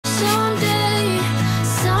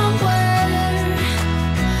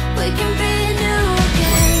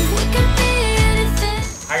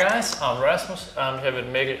I'm Rasmus. I'm here with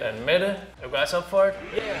Mikkel and Mette. You guys up for it?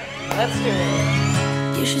 Yeah, let's do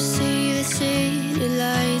it. You should see the city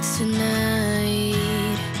lights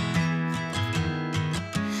tonight.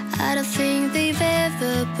 I don't think they've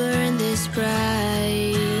ever burned this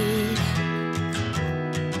bright.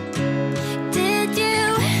 Did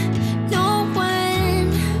you know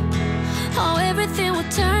when how everything would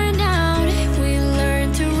turn out? We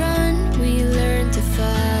learned to run, we learned to fight.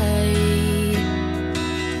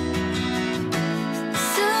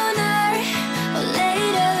 Sooner or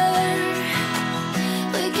later,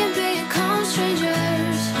 we can become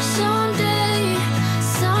strangers. Someday,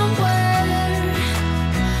 somewhere,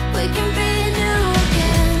 we can be new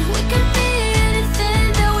again. We can be anything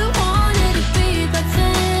that we wanted to be back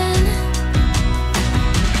then.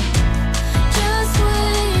 Just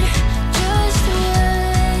wait, just wait.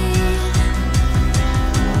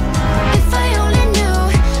 If I only knew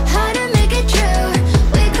how to make it true,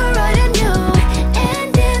 we could write a new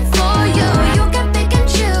ending for you. You can pick and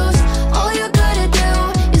choose. All you gotta do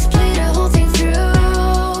is play the whole thing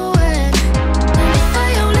through. And if I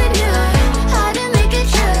only knew how to make it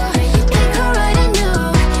true, we could write a new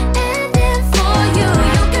ending for you.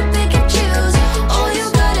 You can pick and choose. All you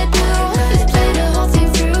gotta do is play the whole thing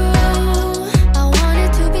through. I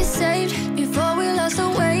wanted to be saved before we lost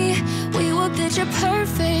our way. We were picture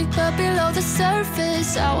perfect, but below the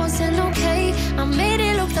surface, I wasn't okay. I made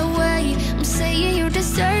it look the way. I'm saying you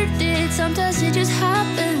deserved it. Sometimes it just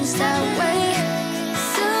happens that way.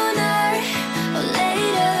 Sooner or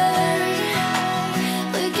later,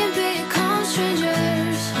 we can become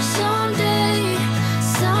strangers. Someday,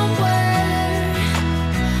 somewhere,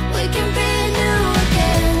 we can be new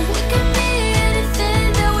again. We can be anything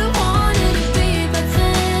that we wanted to be back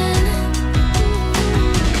then.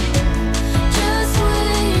 Just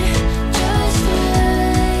wait, just wait.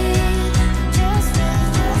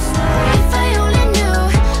 If I only knew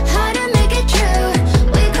how to make it true,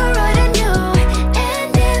 we could write a new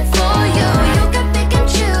ending for you. You can pick and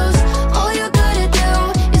choose. All you gotta do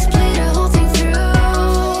is play the whole thing through.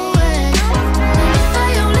 And if I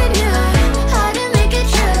only knew how to make it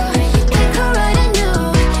true, we could write a new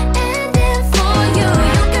ending for you.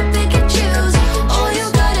 You can pick and choose. All you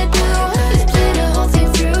gotta do is play the whole thing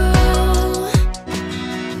through.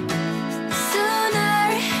 Sooner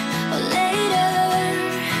or later,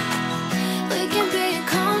 we can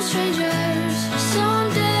become strangers.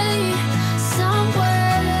 Someday,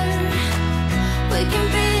 somewhere, we can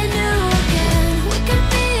be new again. We can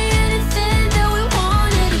be anything that we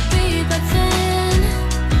wanted to be back then.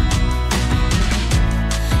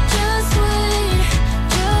 Just wait,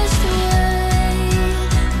 just wait.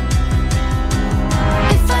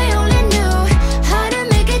 If I only knew how to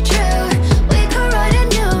make it true, we could write a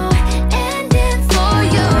new ending for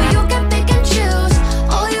you. You can pick and choose.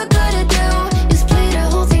 All you gotta do is play the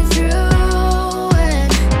whole thing through. And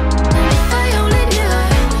if I only knew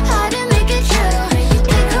how to make it true,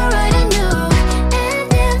 we could write a new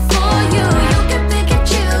ending for you. You can pick and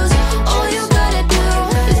choose. All you gotta do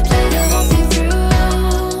is play the whole thing through.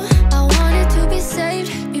 I wanted to be saved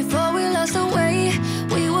before we lost our way.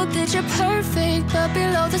 We were picture perfect, but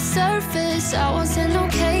below the surface, I wasn't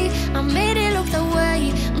okay. I made it look the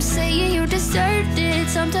way. I'm saying you deserved it.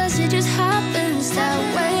 Sometimes it just happens that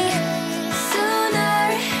way.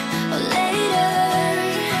 Sooner or later,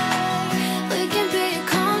 we can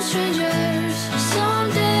become strangers.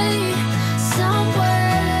 Someday,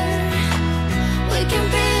 somewhere, we can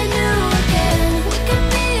be new again. We can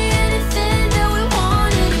be anything that we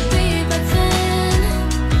wanted to be back then.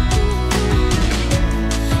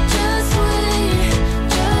 Just wait,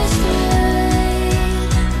 just wait.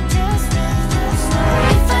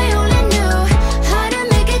 If I only knew how to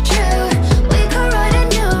make it true, we could write a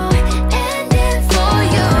new ending for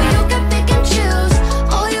you. You can pick and choose.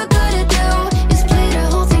 All you gotta do is play the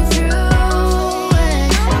whole thing through.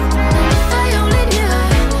 And if I only knew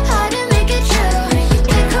how to make it true,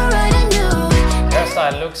 we could write a new.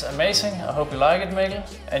 Hairstyle looks amazing. I hope you like it, Mikkel.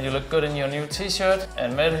 And you look good in your new t-shirt.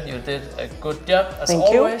 And Mette, you did a good job as Thank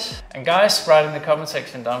you. always. And guys, write in the comment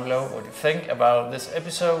section down below what you think about this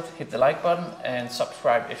episode. Hit the like button and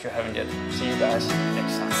subscribe if you haven't yet. See you guys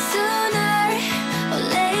next time. Sooner or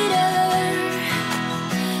later,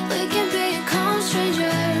 we can become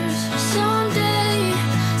strangers.